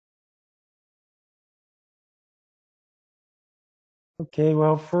Okay,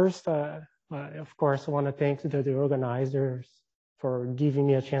 well, first, of course, I want to thank the organizers for giving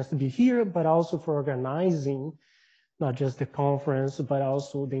me a chance to be here, but also for organizing not just the conference, but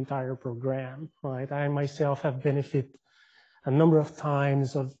also the entire program, right? I myself have benefited a number of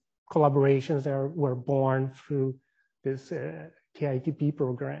times of collaborations that were born through this KITP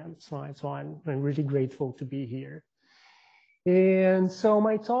programs, right? So I'm really grateful to be here. And so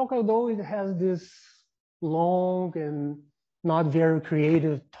my talk, although it has this long and not very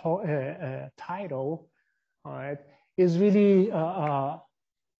creative title, right, is really a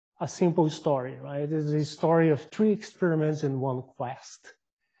simple story, right? It's a story of 3 experiments in 1 quest.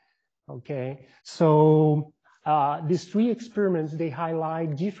 Okay, so these 3 experiments, they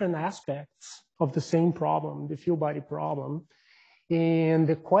highlight different aspects of the same problem, the field body problem. And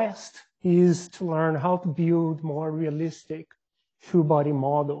the quest is to learn how to build more realistic field body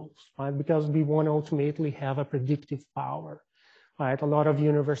models, right? Because we want to ultimately have a predictive power, right? A lot of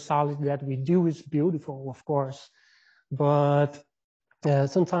universality that we do is beautiful, of course, but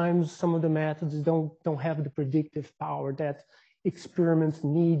sometimes some of the methods don't have the predictive power that experiments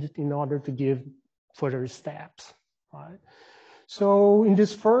need in order to give further steps, right? So in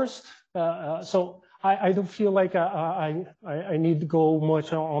this first, I don't feel like I need to go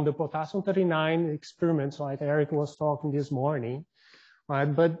much on the potassium 39 experiments like Eric was talking this morning, right?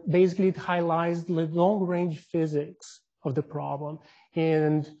 But basically it highlights the long-range physics of the problem.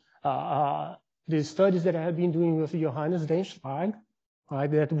 And the studies that I have been doing with Johannes Denschlag, right,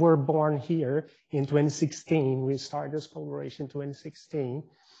 that were born here in 2016, we started this collaboration in 2016,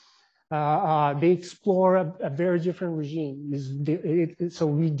 they explore a very different regime. So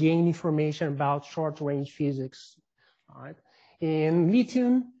we gain information about short-range physics, right? In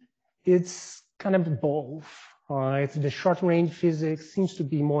lithium, it's kind of both, right? The short-range physics seems to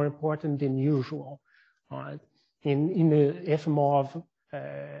be more important than usual, right? In the Efimov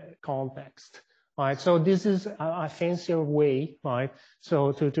context, right? So this is a fancier way, right?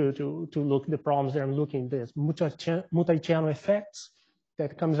 So to look at the problems that I'm looking at this multi-channel effects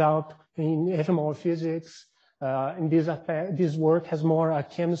that comes out in Efimov physics. And this work has more a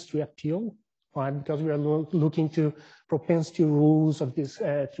chemistry appeal, right? Because we are looking to propensity rules of this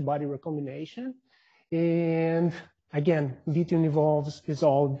two-body recombination. And again, lithium evolves is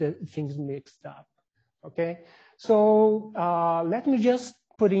all the things mixed up, okay? So let me just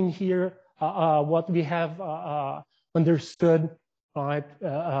put in here what we have understood, right?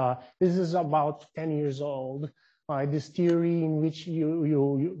 This is about 10 years old. This theory in which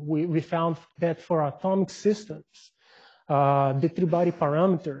we found that for atomic systems, the three-body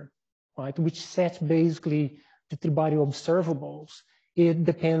parameter, right, which sets basically the three-body observables, it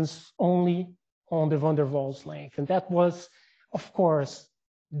depends only on the van der Waals length. And that was, of course,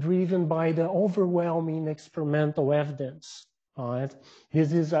 driven by the overwhelming experimental evidence, right?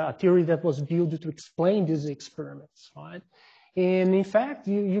 This is a theory that was built to explain these experiments, right? And in fact,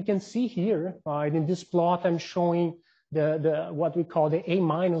 you can see here, right, in this plot, I'm showing what we call the A-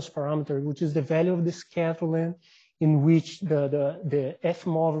 parameter, which is the value of the scattering in which the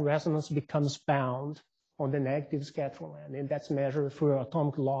Efimov resonance becomes bound on the negative scattering, and that's measured for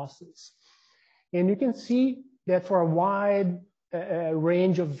atomic losses. And you can see that for a wide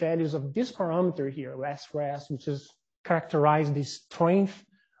range of values of this parameter here, S-res, which is characterized the strength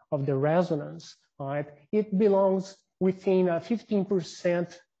of the resonance, right, it belongs within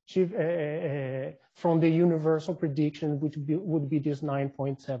 15% from the universal prediction, which would be this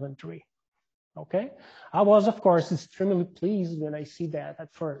 9.73. Okay, I was, of course, extremely pleased when I see that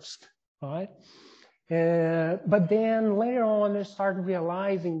at first, right? But then later on, I started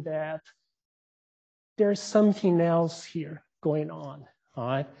realizing that there's something else here going on,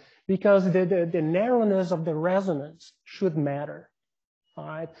 right? Because the narrowness of the resonance should matter. All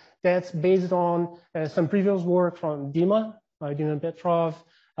right, that's based on some previous work from Dima Petrov.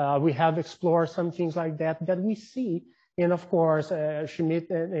 We have explored some things like that we see, and of course, Schmidt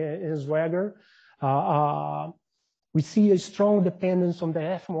and Zweger. We see a strong dependence on the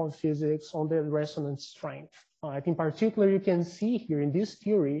Efimov physics on the resonance strength. All right, in particular, you can see here in this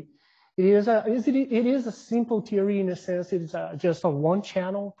theory, it is a simple theory in a sense. It's just a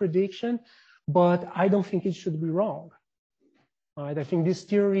one-channel prediction, but I don't think it should be wrong. Right? I think this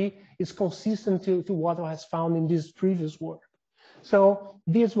theory is consistent to what was found in this previous work. So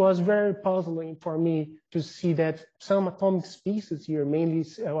this was very puzzling for me to see that some atomic species here, mainly,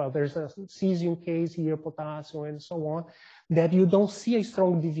 well, there's a cesium case here, potassium, and so on, that you don't see a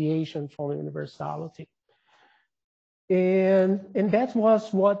strong deviation from universality. And that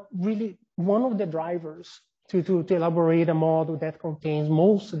was what really one of the drivers to elaborate a model that contains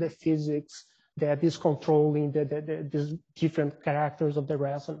most of the physics that is controlling these different characters of the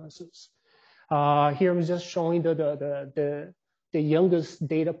resonances. Here I'm just showing the youngest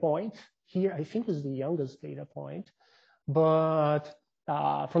data point. Here, I think is the youngest data point, but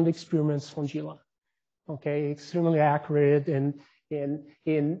from the experiments from JILA. Okay, extremely accurate, and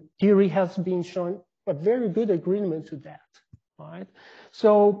in theory has been shown a very good agreement to that. Right.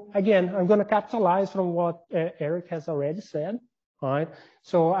 So again, I'm going to capitalize from what Eric has already said. Right.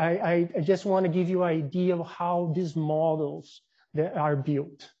 So I just want to give you an idea of how these models that are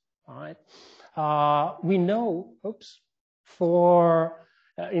built. Right. We know,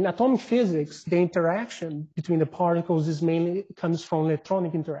 in atomic physics, the interaction between the particles is mainly comes from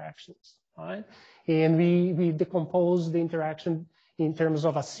electronic interactions. Right. And we decompose the interaction in terms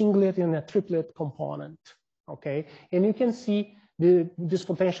of a singlet and a triplet component. Okay, and you can see these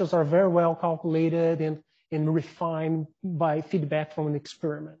potentials are very well calculated and refined by feedback from the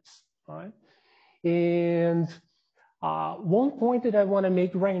experiments. Right? And one point that I want to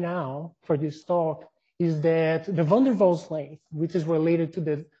make right now for this talk is that the van der Waals length, which is related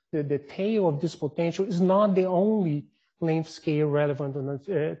to the tail of this potential, is not the only length scale relevant on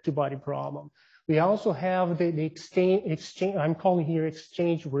the two-body problem. We also have the exchange, I'm calling here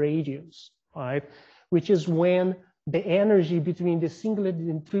exchange radius, right? Which is when the energy between the singlet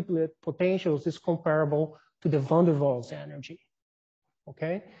and triplet potentials is comparable to the van der Waals energy,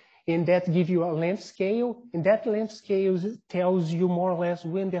 okay? And that gives you a length scale, and that length scale tells you more or less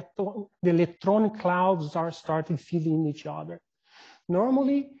when the electronic clouds are starting feeding each other.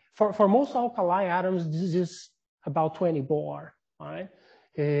 Normally, for most alkali atoms, this is about 20 Bohr, right?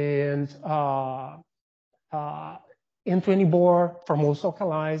 And in 20 Bohr, for most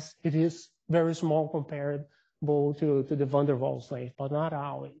alkalis, it is very small comparable to the van der Waals length, but not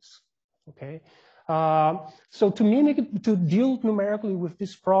always, okay? So to deal numerically with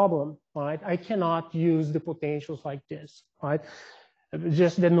this problem, right, I cannot use the potentials like this, right?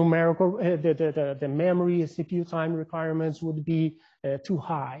 Just the numerical, the memory and CPU time requirements would be too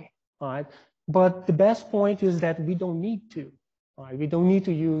high, right? But the best point is that we don't need to. Right? We don't need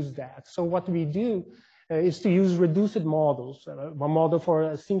to use that. So what we do is to use reduced models, a model for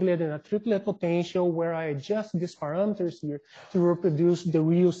a singlet and a triplet potential where I adjust these parameters here to reproduce the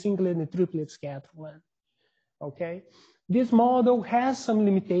real singlet and triplet scatter length. Okay, this model has some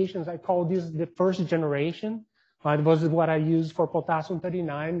limitations. I call this the first generation. It was what I used for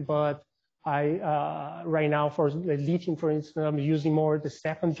potassium-39, but right now for lithium, for instance, I'm using more the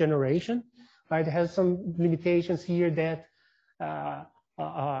second generation. Right? It has some limitations here that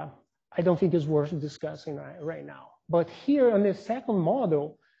I don't think is worth discussing right now. But here on the second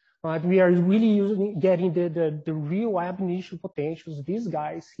model, we are really getting the real ab initio potentials, these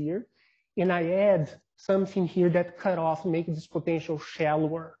guys here, and I add something here that cut off, make this potential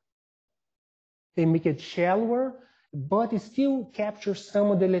shallower. They make it shallower, but it still captures some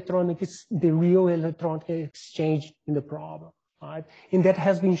of the real electronic exchange in the problem, right? And that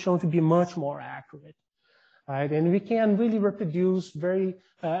has been shown to be much more accurate. Right? And we can really reproduce very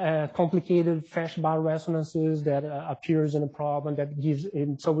complicated Feshbach resonances that appears in a problem that gives,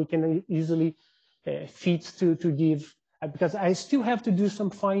 so we can easily fit to give, because I still have to do some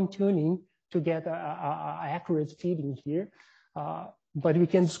fine tuning to get a accurate feeding here, but we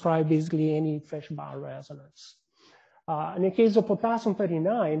can describe basically any Feshbach resonance. In the case of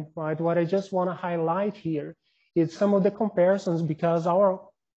potassium-39, right, what I just want to highlight here is some of the comparisons, because our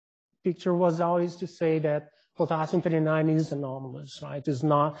picture was always to say that potassium-39 is anomalous, right? It's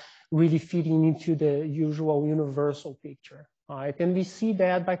not really fitting into the usual universal picture, right? And we see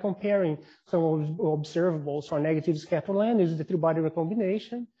that by comparing some observables for negative scatter length is the three-body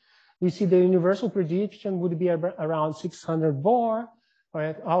recombination. We see the universal prediction would be around 600 Bohr,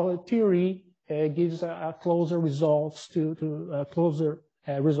 right? Our theory gives a closer results to the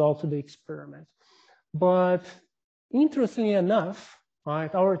experiment. But interestingly enough,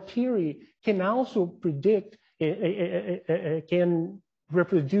 right, our theory can also predict, can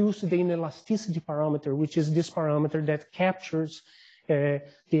reproduce the inelasticity parameter, which is this parameter that captures the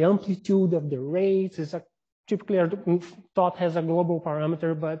amplitude of the rates. It's typically thought has a global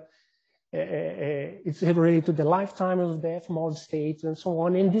parameter, but it's related to the lifetime of the Efimov states and so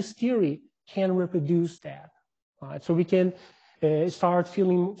on. And this theory can reproduce that. Right? So we can start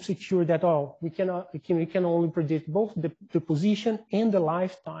feeling secure that, we can only predict both the position and the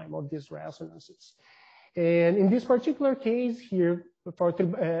lifetime of these resonances. And in this particular case here,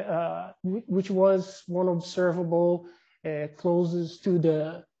 which was one observable closest to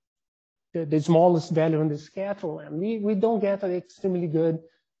the smallest value in the scatter length, we don't get an extremely good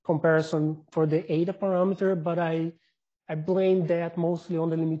comparison for the eta parameter, but I I blame that mostly on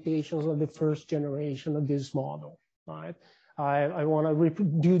the limitations of the first generation of this model, right? I want to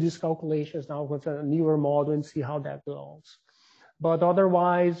do these calculations now with a newer model and see how that goes. But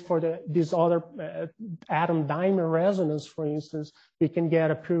otherwise, for this other atom dimer resonance, for instance, we can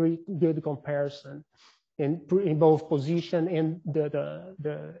get a pretty good comparison in both position and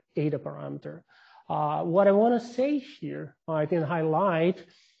the eta parameter. What I want to say here, right, and highlight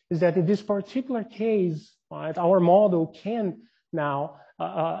is that in this particular case, right, our model can now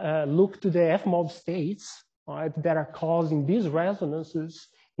look to the Efimov states, right, that are causing these resonances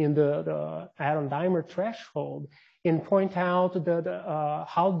in the atom dimer threshold, and point out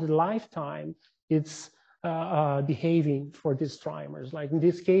how the lifetime it's behaving for these trimers. Like in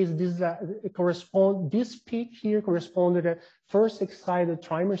this case, this peak here corresponds to the first excited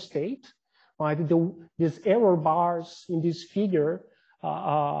trimer state. Right? These error bars in this figure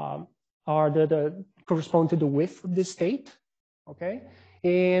are correspond to the width of the state. Okay,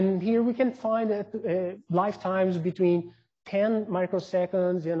 and here we can find that lifetimes between 10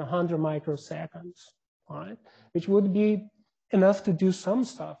 microseconds and 100 microseconds. Right? Which would be enough to do some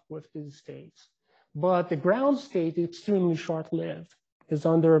stuff with these states. But the ground state is extremely short-lived, is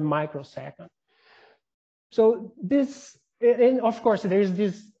under a microsecond. So this, and of course, there's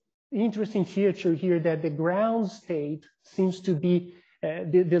this interesting feature here that the ground state seems to be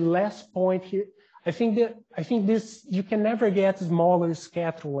the last point here. I think this, you can never get smaller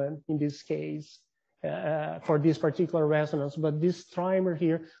scattering in this case. For this particular resonance, but this trimer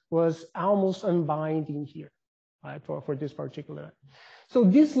here was almost unbinding here, right, for this particular. So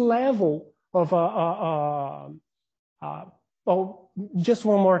this level of, oh, just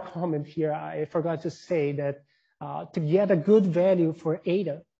one more comment here. I forgot to say that to get a good value for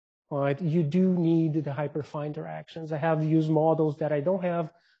eta, right, you do need the hyperfine interactions. I have used models that I don't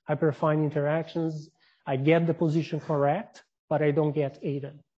have hyperfine interactions. I get the position correct, but I don't get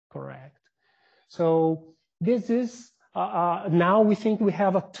eta correct. So this is, now we think we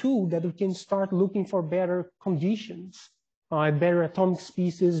have a tool that we can start looking for better conditions, better atomic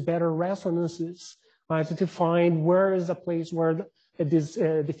species, better resonances, to find where is a place where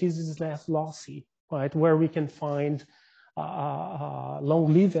the physics is less lossy, right? Where we can find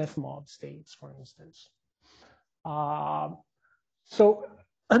long-lived Efimov states, for instance. So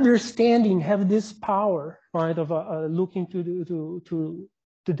understanding have this power, right, of looking to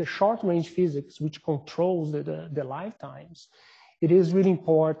the short-range physics, which controls the lifetimes. It is really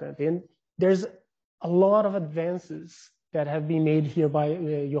important. And there's a lot of advances that have been made here by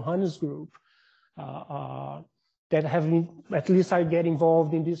Johannes' group that have been, at least I get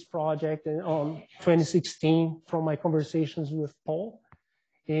involved in this project in 2016 from my conversations with Paul.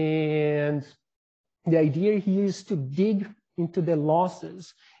 And the idea here is to dig into the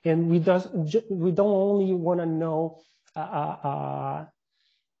losses. And we don't only want to know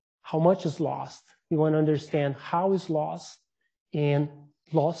how much is lost. We want to understand how it's lost and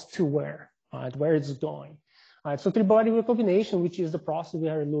lost to where, right, where it's going. All right, so three-body recombination, which is the process we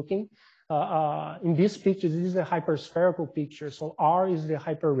are looking. In this picture, this is a hyperspherical picture. So R is the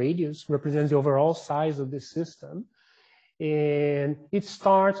hyperradius, represents the overall size of the system. And it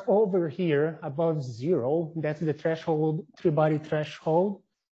starts over here above 0. That's the threshold, three-body threshold,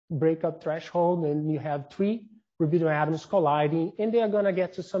 breakup threshold. And you have 3 orbital atoms colliding, and they are going to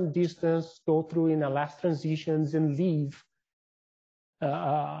get to some distance, go through in the last transitions, and leave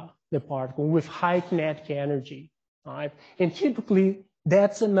the particle with high kinetic energy. All right? And typically,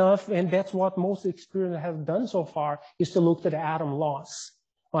 that's enough, and that's what most experiments have done so far, is to look at the atom loss.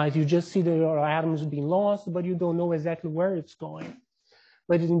 Right? You just see the atoms being lost, but you don't know exactly where it's going.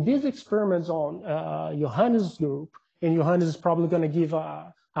 But in these experiments on Johannes' group, and Johannes is probably going to give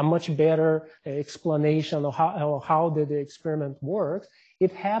a much better explanation of how the experiment works.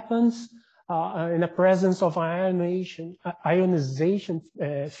 It happens in the presence of ionization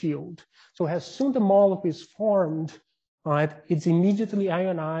field. So as soon as the molecule is formed, right, it's immediately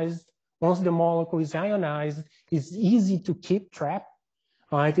ionized. Once the molecule is ionized, it's easy to keep track,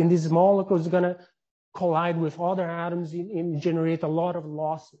 right? And this molecule is going to collide with other atoms and generate a lot of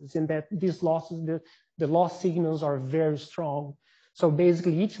losses. And that these losses, the loss signals are very strong. So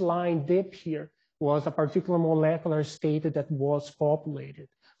basically, each line dip here was a particular molecular state that was populated.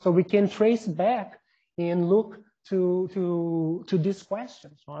 So we can trace back and look to these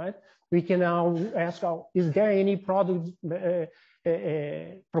questions, right? We can now ask, is there any product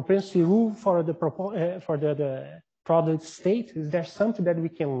propensity rule for the product state? Is there something that we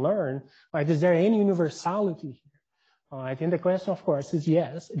can learn? Right? Is there any universality here? Right? And the question, of course, is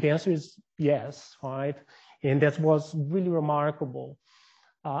yes. The answer is yes, right? And that was really remarkable.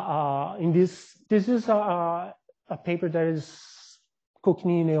 In this is a paper that is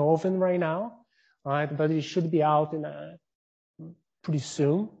cooking in the oven right now, right? But it should be out in pretty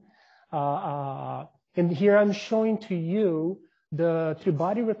soon. And here I'm showing to you the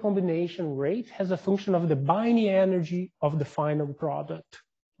three-body recombination rate as a function of the binding energy of the final product,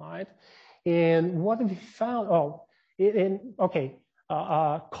 right? And what we found,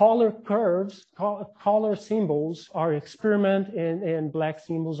 color curves, color symbols are experiment, and black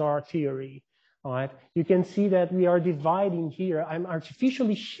symbols are theory, all right? You can see that we are dividing here. I'm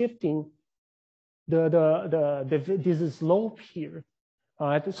artificially shifting this slope here.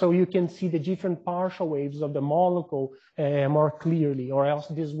 So you can see the different partial waves of the molecule more clearly, or else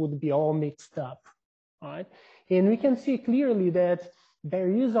this would be all mixed up. Right? And we can see clearly that there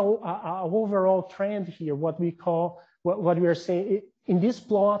is a overall trend here, what we call, what we are saying, in this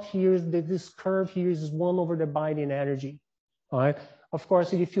plot here, is that this curve here is 1 over the binding energy. Right? Of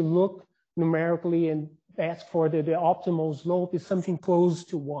course, if you look numerically and ask for the optimal slope, is something close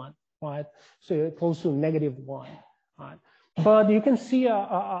to 1, right? So close to -1, right? But you can see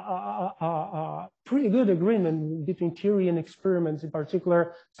a pretty good agreement between theory and experiments, in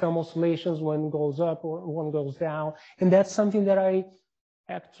particular some oscillations, one goes up or one goes down. And that's something that I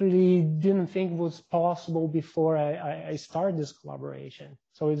actually didn't think was possible before I started this collaboration.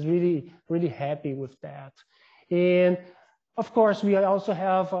 So it's really, really happy with that. And of course, we also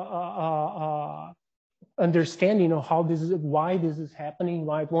have understanding of how this is, why this is happening,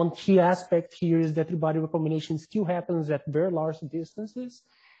 right? One key aspect here is that three-body recombination still happens at very large distances,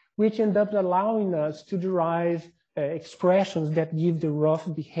 which end up allowing us to derive expressions that give the rough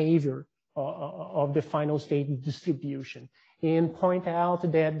behavior of the final state distribution, and point out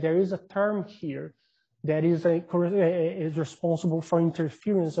that there is a term here that is responsible for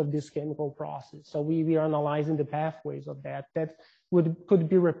interference of this chemical process. So we are analyzing the pathways of that could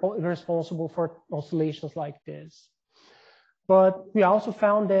be responsible for oscillations like this. But we also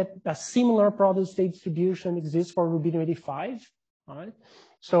found that a similar product state distribution exists for rubidium-85, right?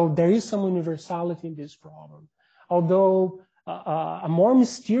 So there is some universality in this problem. Although a more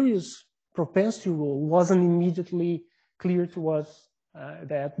mysterious propensity rule wasn't immediately clear to us,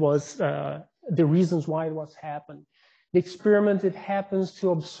 that was the reasons why it was happening. The experiment, it happens to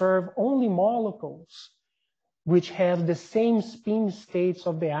observe only molecules which have the same spin states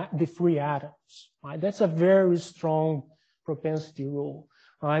of the free atoms, right? That's a very strong propensity rule,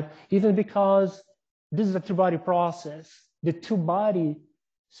 right? Even because this is a two-body process, the two-body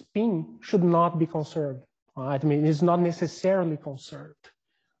spin should not be conserved, right? I mean, it's not necessarily conserved,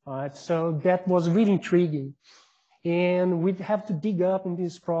 right? So that was really intriguing. And we'd have to dig up in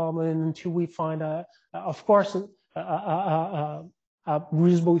this problem until we find, of course, a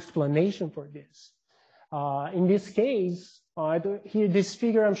reasonable explanation for this. In this case, here, this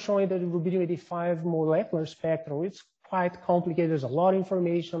figure I'm showing that the rubidium-85 molecular spectrum, it's quite complicated. There's a lot of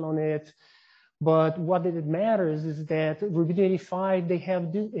information on it. But what it matters is that rubidium-85, they have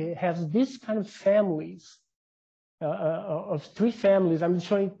has this kind of families, of 3 families. I'm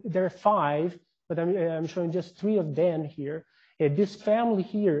showing there are 5, but I'm showing just 3 of them here. This family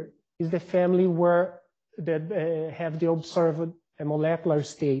here is the family where that have the observed molecular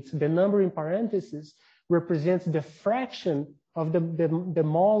states. The number in parentheses represents the fraction of the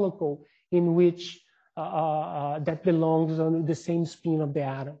molecule in which that belongs on the same spin of the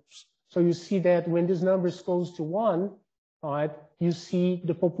atoms. So you see that when this number is close to 1, right, you see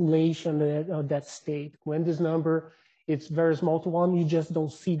the population of that state. When this number it's very small to 1, you just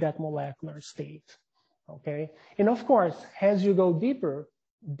don't see that molecular state. Okay, and of course, as you go deeper,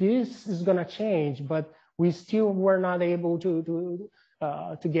 this is going to change, but we still were not able to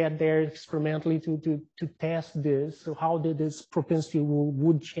get there experimentally to test this. So how did this propensity rule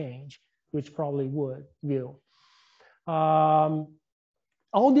would change, which probably will.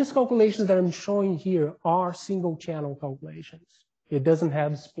 All these calculations that I'm showing here are single channel calculations. It doesn't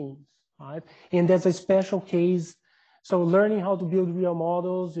have spins, right? And that's a special case. So learning how to build real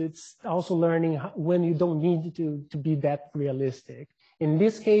models, it's also learning when you don't need to be that realistic. In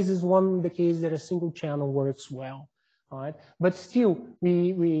this case is one of the cases that a single channel works well, right? But still,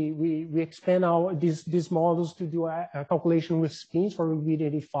 we expand these models to do a calculation with spins for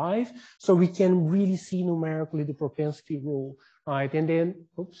rubidium-85, so we can really see numerically the propensity rule, right? And then,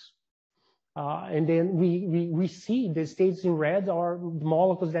 we see the states in red are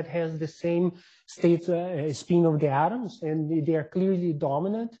molecules that has the same state spin of the atoms, and they are clearly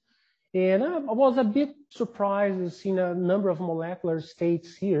dominant. And I was a bit surprised to see a number of molecular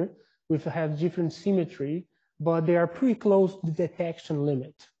states here which have different symmetry, but they are pretty close to the detection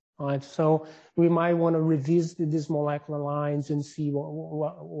limit. All right, so we might want to revisit these molecular lines and see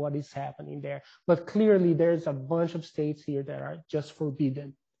what is happening there. But clearly, there's a bunch of states here that are just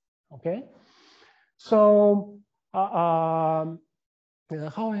forbidden. Okay, so how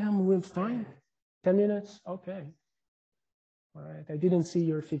I am with time? 10 minutes? Okay. All right, I didn't see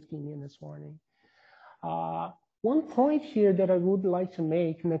your 15 minutes warning. One point here that I would like to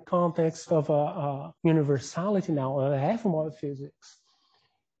make in the context of universality now, Efimov physics,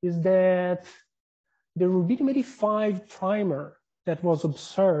 is that the rubidium-85 trimer that was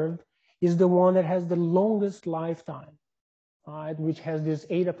observed is the one that has the longest lifetime, right, which has this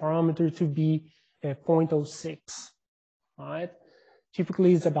eta parameter to be 0.06, right?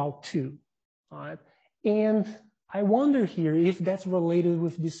 Typically it's about 2, right? And I wonder here if that's related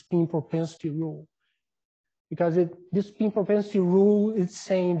with the spin propensity rule, because this spin propensity rule is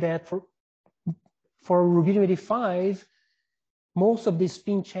saying that for rubidium-85, most of the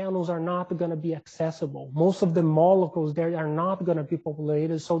spin channels are not going to be accessible. Most of the molecules there are not going to be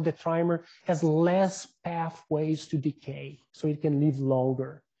populated, so the trimer has less pathways to decay, so it can live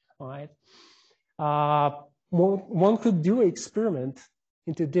longer, right? One could do an experiment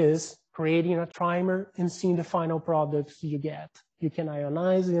into this, creating a trimer and seeing the final products you get. You can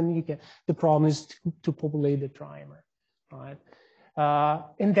ionize and you can, the problem is to populate the trimer, right?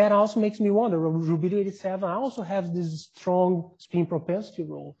 And that also makes me wonder, rubidium-87 also has this strong spin propensity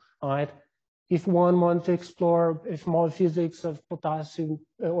rule, right? If one wants to explore Efimov physics of potassium,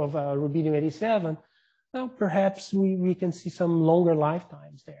 of rubidium-87, well, perhaps we can see some longer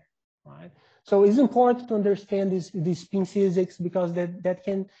lifetimes there, right? So it's important to understand this spin physics, because that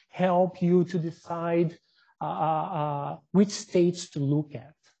can help you to decide which states to look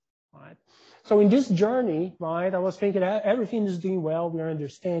at, right? So in this journey, right, I was thinking everything is doing well. We are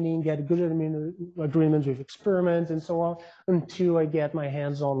understanding, get good agreements with experiments and so on, until I get my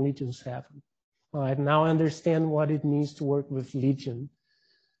hands on lithium-7. All right, now I understand what it means to work with lithium.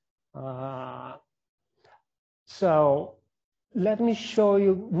 So let me show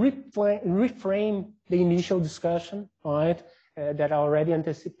you, reframe the initial discussion, right, that I already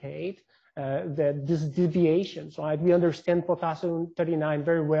anticipate. That these deviations, right? We understand potassium-39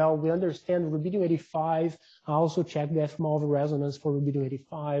 very well. We understand rubidium-85. I also checked the Efimov resonance for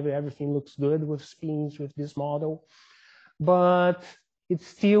rubidium-85. Everything looks good with spins with this model. But it's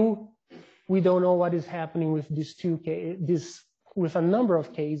still, we don't know what is happening with these with a number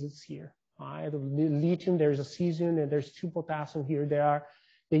of cases here. Right? The lithium, there's a cesium, and there's 2 potassium here.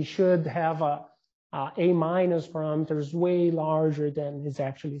 They should have A- parameters way larger than is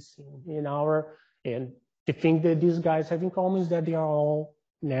actually seen in and the thing that these guys have in common is that they are all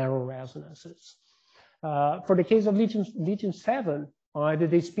narrow resonances. For the case of lithium-7,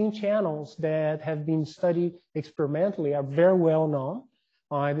 the spin channels that have been studied experimentally are very well known.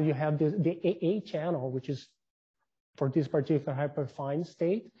 You have the AA channel, which is for this particular hyperfine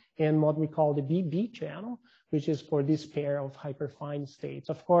state, and what we call the BB channel, which is for this pair of hyperfine states.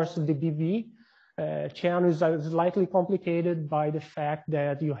 Of course, the BB channel is slightly complicated by the fact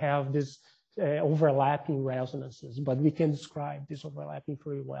that you have this overlapping resonances, but we can describe this overlapping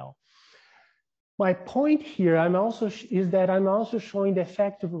pretty well. My point here is that I'm also showing the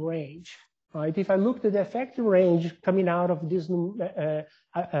effective range. Right? If I look at the effective range coming out of this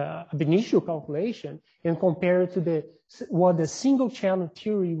initial calculation and compare it to what the single channel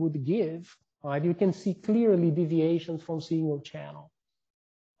theory would give, right, you can see clearly deviations from single channel.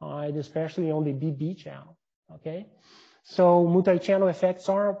 Especially on the BB channel, okay? So multi-channel effects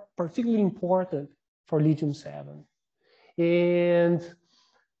are particularly important for lithium-7. And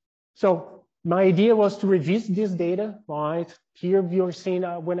so my idea was to revisit this data, right? Here you're seeing,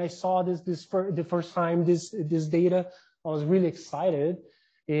 when I saw the first time this data, I was really excited.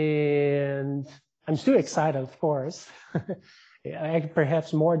 And I'm still excited, of course,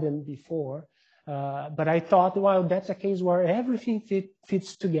 perhaps more than before. But I thought, well, that's a case where everything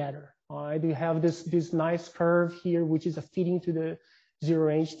fits together. You have this nice curve here, which is a fitting to the zero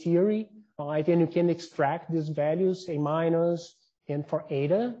range theory. And you can extract these values, A- and for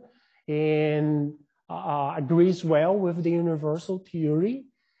eta, and agrees well with the universal theory.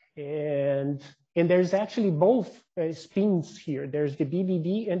 And there's actually both spins here. There's the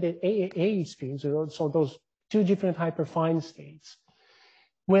BBB and the AAA spins, so those 2 different hyperfine states.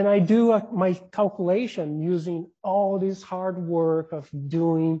 When I do my calculation using all this hard work of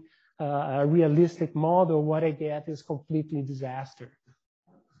doing a realistic model, what I get is completely disaster.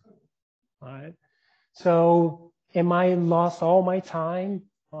 Right? So am I lost all my time,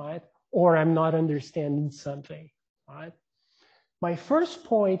 right? Or I'm not understanding something, right? My first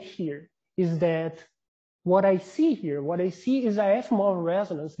point here is that what I see here, what I see is a Efimov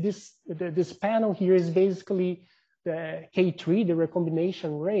resonance. This panel here is basically the K3, the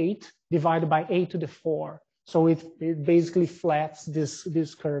recombination rate, divided by 8 to the 4. So it basically flats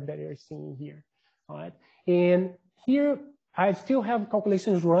this curve that you're seeing here. All right. And here, I still have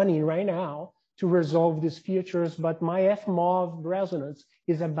calculations running right now to resolve these features, but my Efimov resonance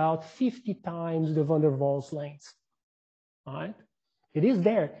is about 50 times the van der Waals length. All right. It is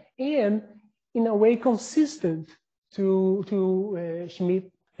there. And in a way consistent to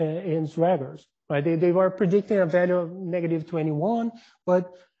Schmidt and Zwagger's, right? They were predicting a value of -21,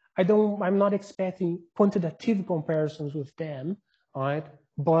 but I'm not expecting quantitative comparisons with them, all right?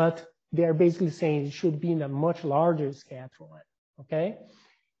 But they're basically saying it should be in a much larger scattering, okay?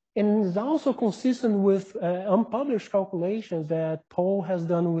 And it's also consistent with unpublished calculations that Paul has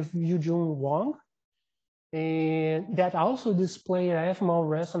done with Yu-Jun Wang, and that also display an Efimov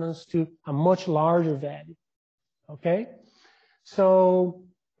resonance to a much larger value, okay? So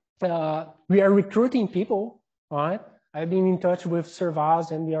we are recruiting people, all right? I've been in touch with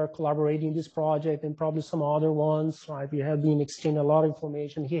Servaz, and we are collaborating in this project and probably some other ones, right? We have been exchanging a lot of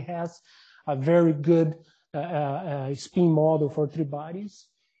information. He has a very good spin model for 3 bodies,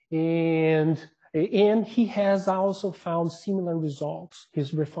 and he has also found similar results.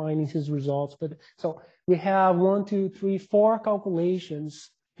 He's refining his results, but so we have 1, 2, 3, 4 calculations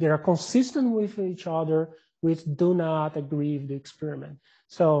that are consistent with each other, which do not agree with the experiment.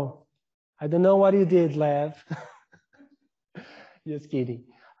 So I don't know what you did, Lev. Just kidding.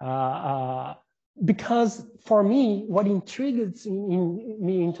 Because for me, what intrigues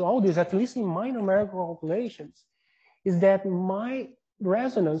me into all this, at least in my numerical calculations, is that my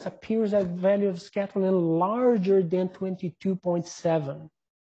resonance appears at value of scattering larger than 22.7.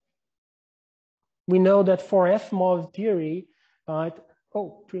 We know that for Efimov theory, 3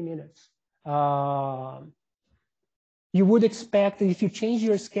 minutes. You would expect that if you change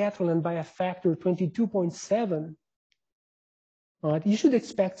your scattering by a factor 22.7, you should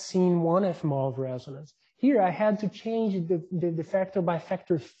expect seeing 1 Efimov resonance. Here, I had to change the factor by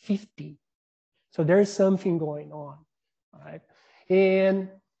factor 50. So there is something going on, right? And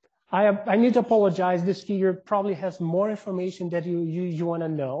I need to apologize. This figure probably has more information that you want to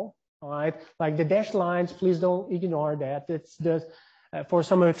know, all right? Like the dashed lines, please don't ignore that. It's just for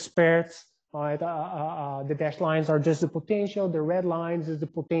some experts, all right, the dashed lines are just the potential. The red lines is the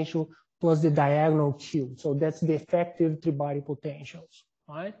potential plus the diagonal Q. So that's the effective 3-body potentials,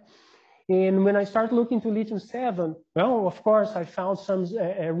 right? And when I start looking to lithium-7, well, of course, I found some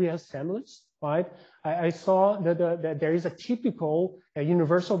reassemblance, right? I saw that there is a typical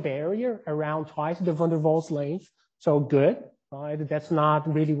universal barrier around twice the van der Waals length. So good, right? That's not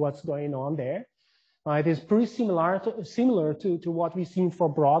really what's going on there. It is pretty similar to what we've seen for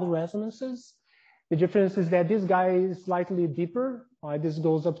broad resonances. The difference is that this guy is slightly deeper. This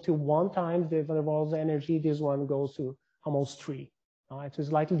goes up to 1 times the van der Waals energy. This one goes to almost 3. So it's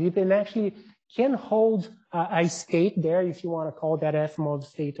slightly deeper and actually can hold a state there, if you want to call that Efimov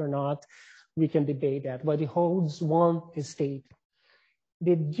state or not. We can debate that, but it holds 1 state.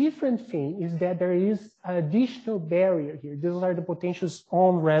 The different thing is that there is an additional barrier here. These are the potentials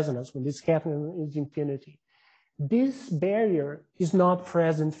on resonance when this scattering is infinity. This barrier is not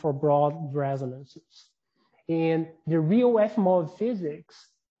present for broad resonances. And the real Efimov physics,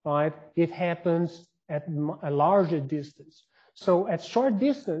 right, it happens at a larger distance. So at short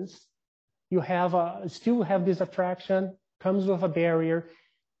distance, you have still have this attraction, comes with a barrier.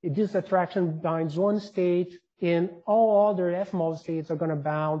 This attraction binds 1 state, and all other Efimov states are going to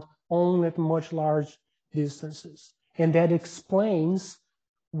bound only at much large distances. And that explains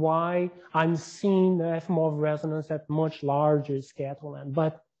why I'm seeing the Efimov resonance at much larger scattering length,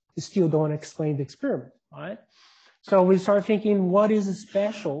 but still don't explain the experiment, right? So we start thinking, what is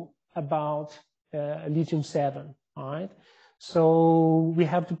special about lithium-7, all right? So we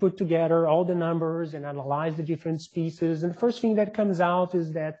have to put together all the numbers and analyze the different species. And the first thing that comes out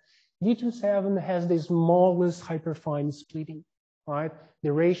is that lithium-7 has the smallest hyperfine splitting, right?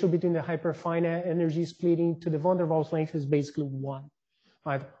 The ratio between the hyperfine energy splitting to the van der Waals length is basically 1.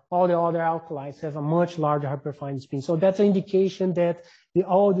 Right? All the other alkalis have a much larger hyperfine spin. So that's an indication that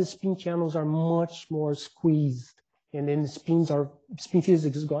all the spin channels are much more squeezed. And then spin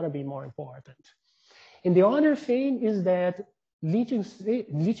physics is going to be more important. And the other thing is that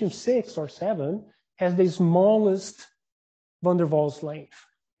lithium-6 or 7 has the smallest van der Waals length.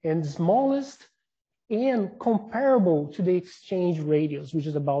 And the smallest and comparable to the exchange radius, which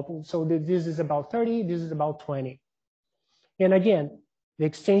is about, so this is about 30, this is about 20. And again, the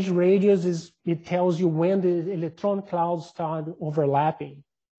exchange radius it tells you when the electron clouds start overlapping.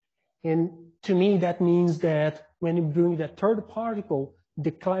 And to me, that means that when you bring the third particle,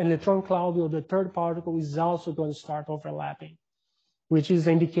 the electron cloud of the third particle is also going to start overlapping, which is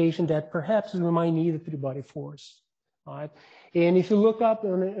an indication that perhaps we might need a three-body force. Right? And if you look up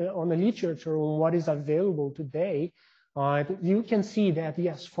on the literature on what is available today, you can see that,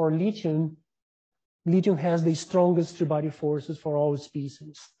 yes, for lithium has the strongest three-body forces for all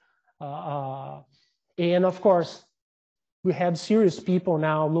species. And of course, we have serious people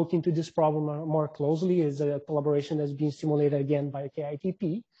now looking into this problem more closely. It's a collaboration that's being stimulated again by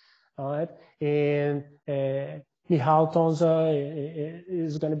KITP. And Michal Tonza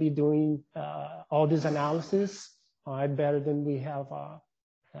is going to be doing all this analysis better than we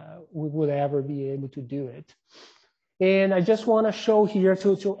would ever be able to do it. And I just want to show here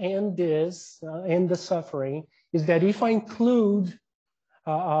to end this, end the suffering, is that if I include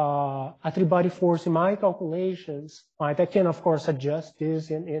a three-body force in my calculations, I can, of course, adjust this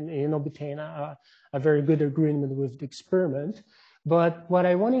and obtain a very good agreement with the experiment. But what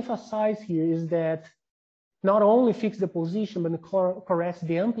I want to emphasize here is that not only fix the position, but correct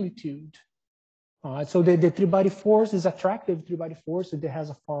the amplitude. So the three-body force is attractive three-body force that has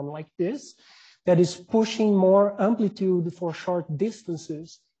a form like this, that is pushing more amplitude for short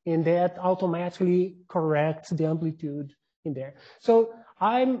distances, and that automatically corrects the amplitude in there. So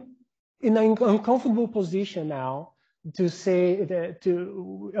I'm in an uncomfortable position now to say that,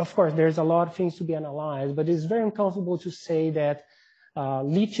 of course, there's a lot of things to be analyzed, but it's very uncomfortable to say that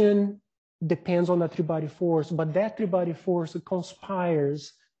lithium depends on the three-body force, but that three-body force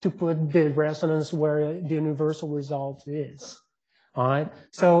conspires to put the resonance where the universal result is. All right.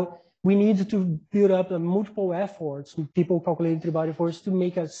 So we need to build up multiple efforts with people calculating three-body force to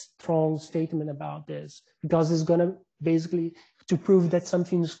make a strong statement about this, because it's going to basically to prove that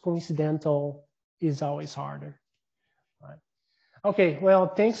something is coincidental is always harder. Right. Okay, well,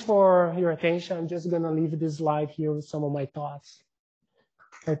 thanks for your attention. I'm just going to leave this slide here with some of my thoughts.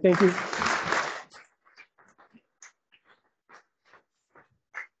 Thank you.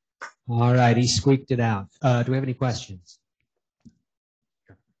 All right, he squeaked it out. Do we have any questions?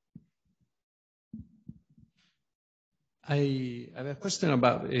 I have a question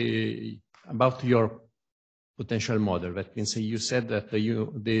about your potential model. That means you said that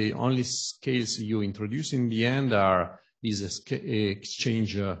the only scales you introduce in the end are these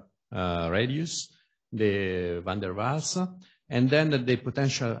exchange radius, the van der Waals, and then the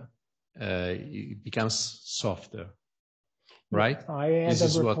potential becomes softer, right? I add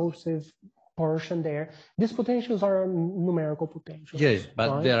the repulsive portion there. These potentials are numerical potentials. Yes, but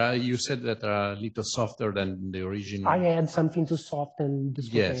right? there are, you said that are a little softer than the original. I add something to soften this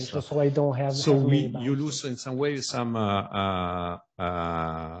potential, so I don't have. So you lose in some way some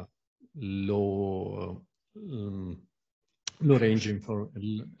low range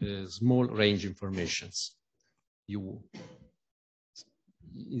small range informations. You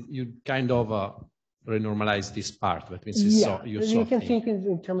kind of renormalize this part. That means you can think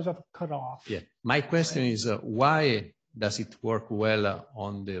in terms of cutoff. Yeah. My question is why does it work well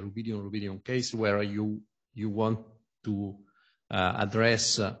on the rubidium case where you want to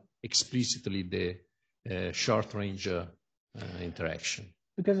address explicitly the short range interaction?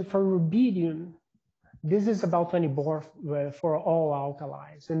 Because for rubidium, this is about 20 Bohr for all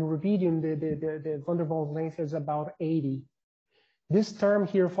alkalis. And rubidium, the van der Waals length is about 80. This term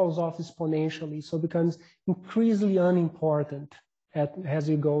here falls off exponentially, so it becomes increasingly unimportant as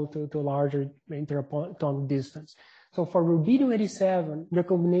you go to larger interatomic distance. So for rubidium 87,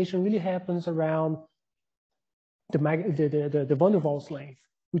 recombination really happens around the van der Waals length,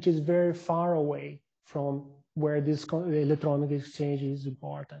 which is very far away from where this electronic exchange is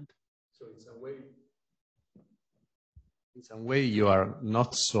important. So in some way you are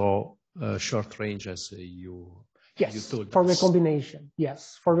not so short range as you. Yes, for recombination.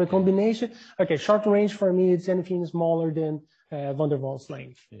 Yes, for recombination. Okay, short range for me it's anything smaller than van der Waals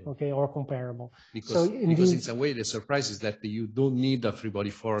length. Okay, or comparable. Because in some way the surprise is that you don't need a free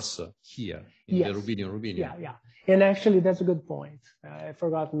body force here in the rubidium. Yeah. And actually, that's a good point. I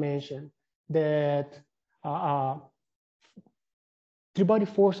forgot to mention that three body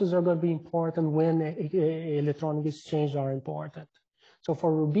forces are going to be important when electronic exchange are important. So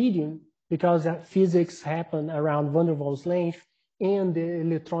for rubidium, because that physics happen around van der Waals length and the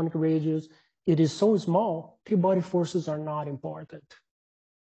electronic radius, it is so small, three body forces are not important.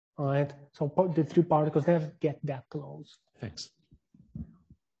 All right, so the three particles never get that close. Thanks.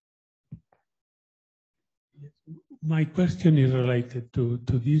 My question is related to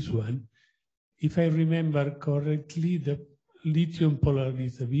this one. If I remember correctly, the lithium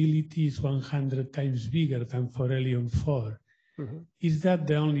polarizability is 100 times bigger than for helium-4. Is that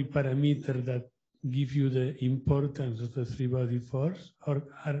the only parameter that give you the importance of the three-body force, or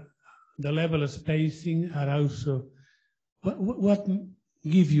are the level of spacing are also what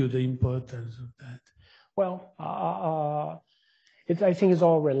give you the importance of that? Well, I think it's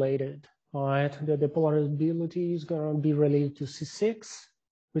all related. All right, the polarizability is going to be related to C6,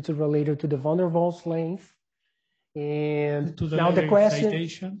 which is related to the van der Waals length. And to the now the question,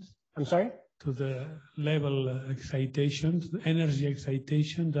 excitations? I'm sorry? To the level excitations, the energy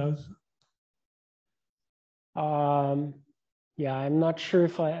excitations also? Yeah, I'm not sure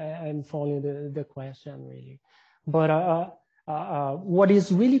if I'm following the question really. But what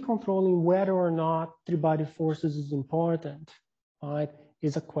is really controlling whether or not three-body forces is important, right,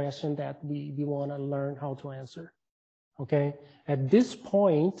 is a question that we want to learn how to answer. Okay, at this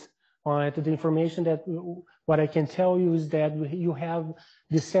point, the information that what I can tell you is that you have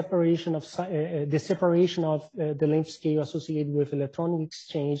the separation of the length scale associated with electron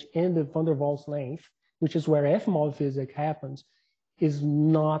exchange and the van der Waals length, which is where Efimov physics happens, is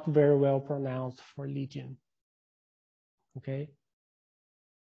not very well pronounced for lithium. Okay.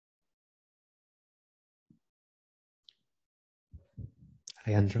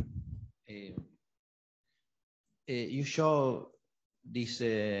 Alejandro. You show this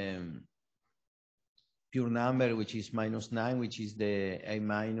pure number, which is -9, which is the A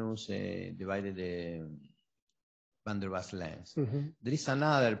minus divided the van der Waals length. There is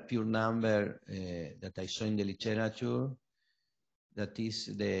another pure number that I saw in the literature that is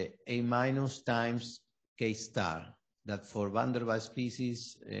the A minus times K star, that for van der Waals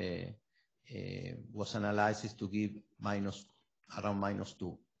species was analyzed to give around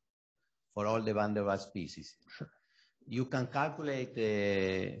 -2 for all the van der Waals species. Sure. You can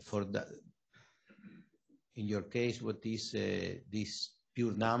calculate for that. In your case, what is this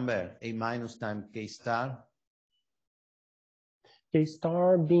pure number, A minus times K star? K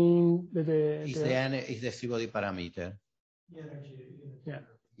star being is the three-body parameter. Yeah.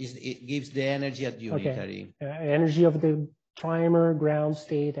 It gives the energy at unitary. Okay. Energy of the trimer ground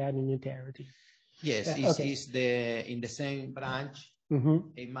state at unitarity. Yes, it's in the same branch.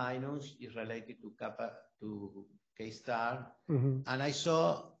 A minus is related to K star. And I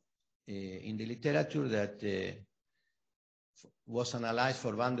saw in the literature that was analyzed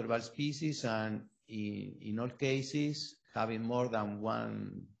for van der Waals species, and in all cases, having more than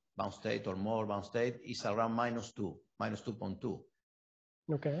one bound state or more bound state is around -2.2.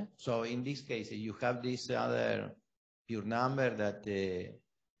 Okay. So in this case, you have this other pure number that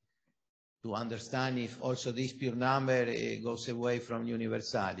to understand if also this pure number goes away from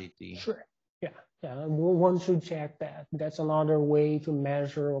universality. Sure. Yeah, one should check that. That's another way to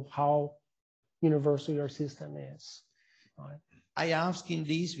measure of how universal your system is. Right. I am asking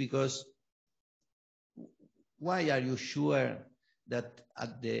this because why are you sure that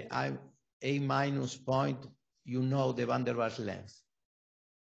at the A minus point, you know the van der Waals length?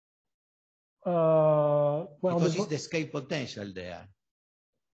 Well, because it's the scale potential there.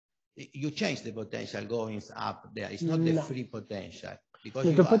 You change the potential going up there. It's not the free potential.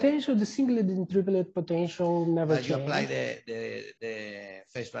 Because the potential, the singlet and triplet potential never change. You apply the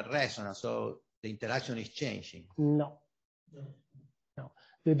phase bar resonance, so the interaction is changing. No.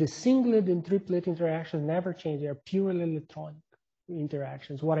 The singlet and triplet interactions never change. They are purely electronic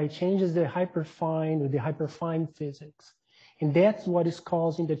interactions. What I change is the hyperfine physics. And that's what is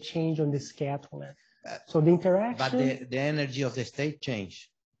causing the change on the scattering. So the interaction. But the energy of the state change.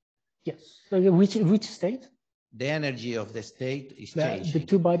 Yes. Which state? The energy of the state is changing. The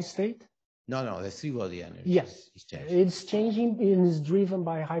two-body state? No, the three-body energy. Yes. Is changing. It's changing and is driven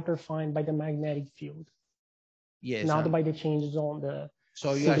by hyperfine, by the magnetic field. Yes. Not by the changes on the.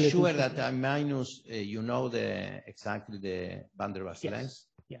 So you are sure that at minus, you know exactly the van der Waals length?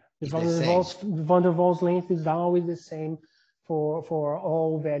 Yeah. The van der Waals length is always the same for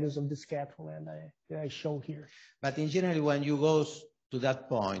all values of the scattering I show here. But in general, when you go to that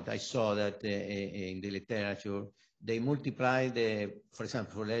point, I saw that in the literature, they multiply for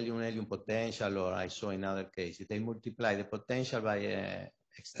example, for helium potential, or I saw in other cases, they multiply the potential by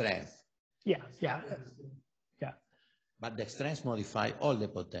strength. Yeah. But the strength modify all the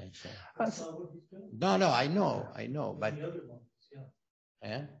potential. No, I know, but in the other models,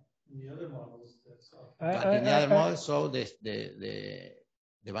 yeah. In the other models, but in the other models, so the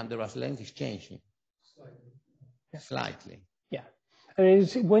van der Waals length is changing slightly. Yeah.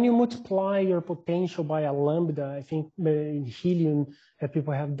 When you multiply your potential by a lambda, I think in helium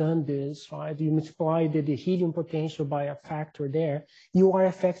people have done this, right? You multiply the helium potential by a factor there, you are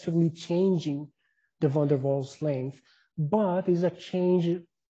effectively changing the van der Waals length, but it's a change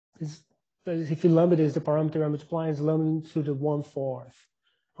is if lambda is the parameter I'm multiplying, it's lambda to the 1/4.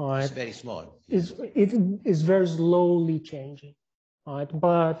 All right. It's very small. It is very slowly changing. All right.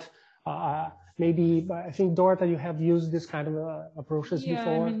 But maybe, I think, Dorota, you have used this kind of approaches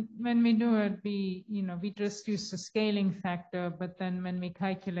before. I mean, when we do it, we just use the scaling factor, but then when we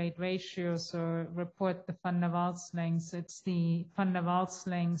calculate ratios or report the van der Waals lengths, it's the van der Waals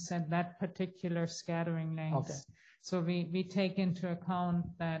lengths at that particular scattering length. Okay. So we take into account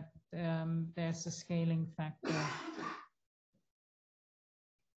that there's a scaling factor.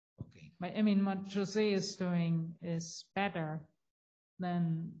 Okay. But I mean, what Jose is doing is better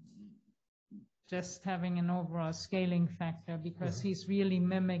than just having an overall scaling factor, because he's really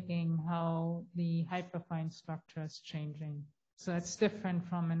mimicking how the hyperfine structure is changing. So it's different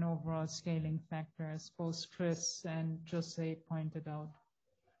from an overall scaling factor, as both Chris and Jose pointed out.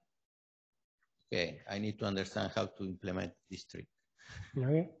 Okay, I need to understand how to implement this trick.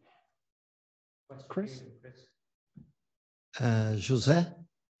 Okay. Chris? Jose,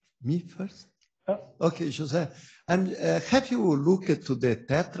 me first? Okay, Jose. And have you looked to the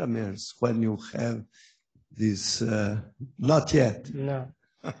tetramers when you have this? Not yet. No,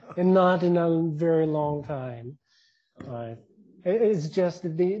 and not in a very long time. It's just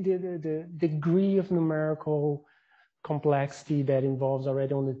the degree of numerical complexity that involves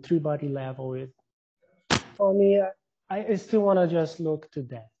already on the three-body level. For me, I still want to just look to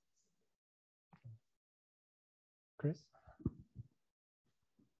that. Chris?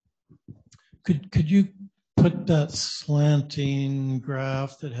 Could you put that slanting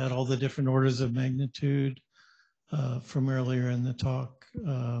graph that had all the different orders of magnitude from earlier in the talk,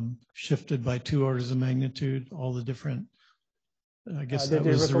 shifted by 2 orders of magnitude, all the different, I guess that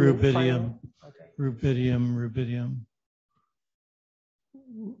was the rubidium, okay. rubidium.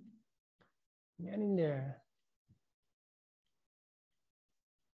 Get in there.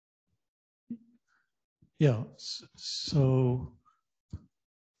 Yeah, so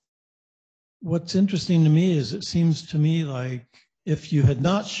what's interesting to me is it seems to me like if you had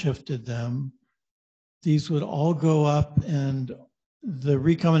not shifted them, these would all go up and the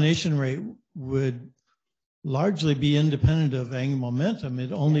recombination rate would largely be independent of angular momentum.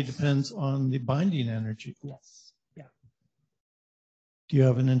 It only depends on the binding energy. Yes, yeah. Do you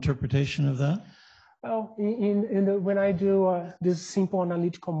have an interpretation of that? Well, when I do this simple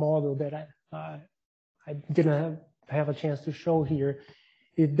analytical model that I didn't have a chance to show here,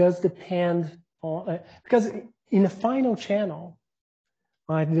 it does depend on, because in the final channel,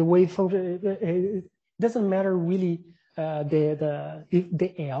 the wave function, it doesn't matter really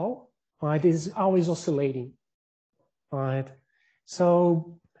the L, right, is always oscillating, right?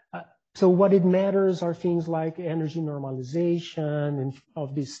 So what it matters are things like energy normalization and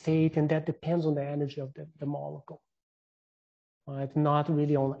of the state, and that depends on the energy of the molecule, right? Not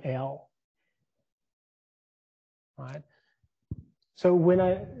really on L, right? So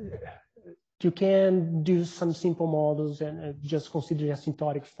you can do some simple models and just consider the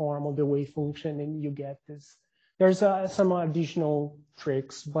asymptotic form of the wave function, and you get this. There's some additional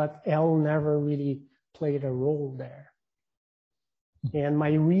tricks, but L never really played a role there. And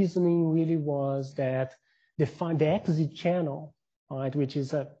my reasoning really was that the exit channel, right, which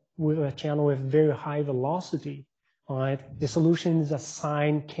is a channel with very high velocity, right, the solution is a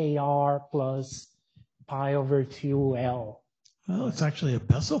sine KR plus pi over 2L. Well, it's actually a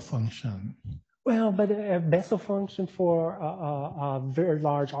Bessel function. Well, but a Bessel function for a very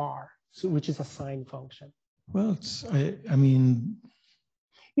large R, so which is a sine function. Well, I mean,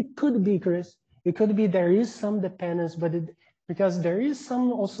 it could be, Chris. It could be there is some dependence, but because there is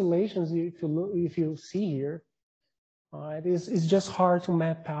some oscillations, if you see here, it's just hard to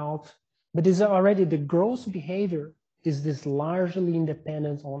map out. But it's already the gross behavior is this largely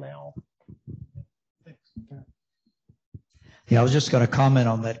independent on L. Yeah, I was just going to comment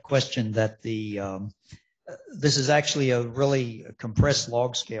on that question that this is actually a really compressed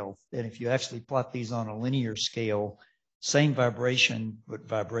log scale. And if you actually plot these on a linear scale, same vibration, but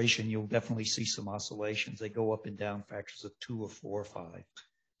vibration, you'll definitely see some oscillations. They go up and down factors of 2 or 4 or 5.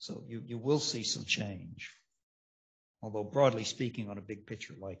 So you will see some change. Although broadly speaking, on a big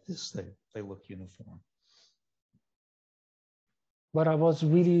picture like this, they look uniform. But I was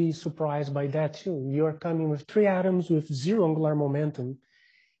really surprised by that too. You're coming with 3 atoms with 0 angular momentum,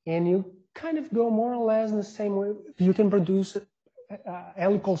 and you kind of go more or less in the same way. You can produce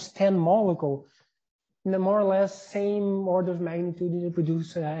L equals 10 molecule in the more or less same order of magnitude you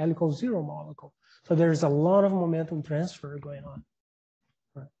produce L equals 0 molecule. So there's a lot of momentum transfer going on.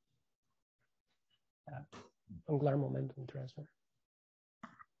 Right. Angular momentum transfer.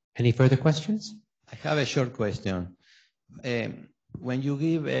 Any further questions? I have a short question. When you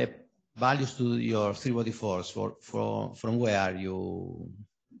give values to your three-body force? From where you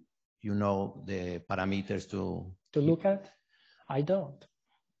know the parameters to look at? I don't.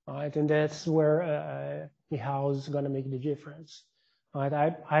 Right, and that's where how is going to make the difference.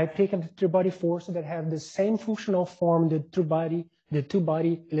 Right, I pick a three-body force that have the same functional form, the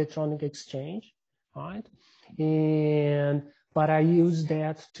two-body electronic exchange, right? But I use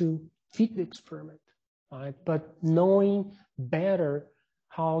that to fit the experiment, right? But knowing better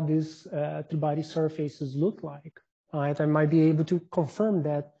how these two-body surfaces look like, right? I might be able to confirm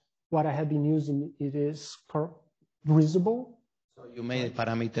that what I have been using, it is reasonable. So you made a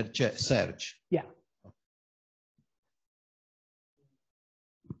parameter search. Yeah.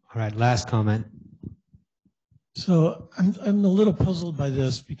 All right, last comment. So I'm a little puzzled by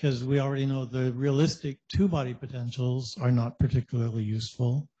this because we already know the realistic two-body potentials are not particularly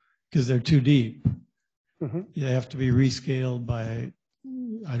useful because they're too deep. Mm-hmm. They have to be rescaled by,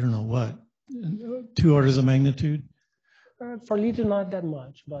 I don't know what, 2 orders of magnitude. For little, not that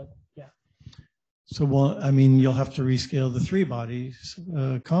much, but yeah. So, well, I mean, you'll have to rescale the three bodies,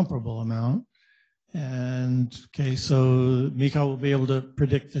 comparable amount. And okay, so Mika will be able to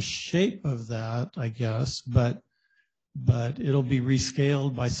predict the shape of that, I guess, but it'll be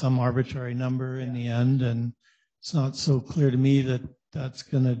rescaled by some arbitrary number in the end. And it's not so clear to me that that's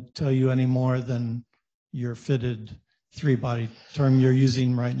going to tell you any more than your fitted three-body term you're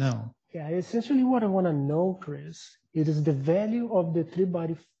using right now. Yeah, essentially what I want to know, Chris, it is the value of the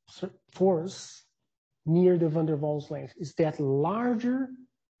three-body force near the van der Waals length. Is that larger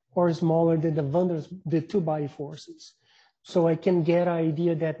or smaller than the two-body forces? So I can get an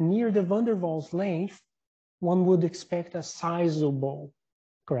idea that near the van der Waals length, one would expect a sizable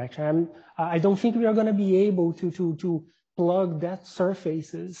correction. I don't think we are going to be able to plug that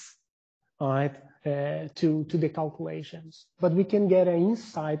surfaces, all right, to the calculations. But we can get an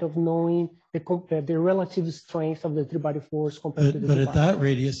insight of knowing the relative strength of the three-body force compared to the two-body. But at that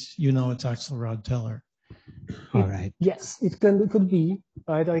radius, you know it's Axelrod-Teller. All right. Yes, it could be,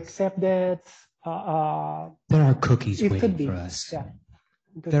 right? Except that there are cookies it waiting could be for us. Yeah.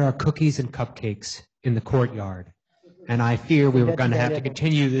 There are cookies and cupcakes in the courtyard, and I fear we were going to have to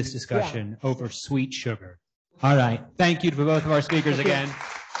continue this discussion over sweet sugar. All right. Thank you to both of our speakers again.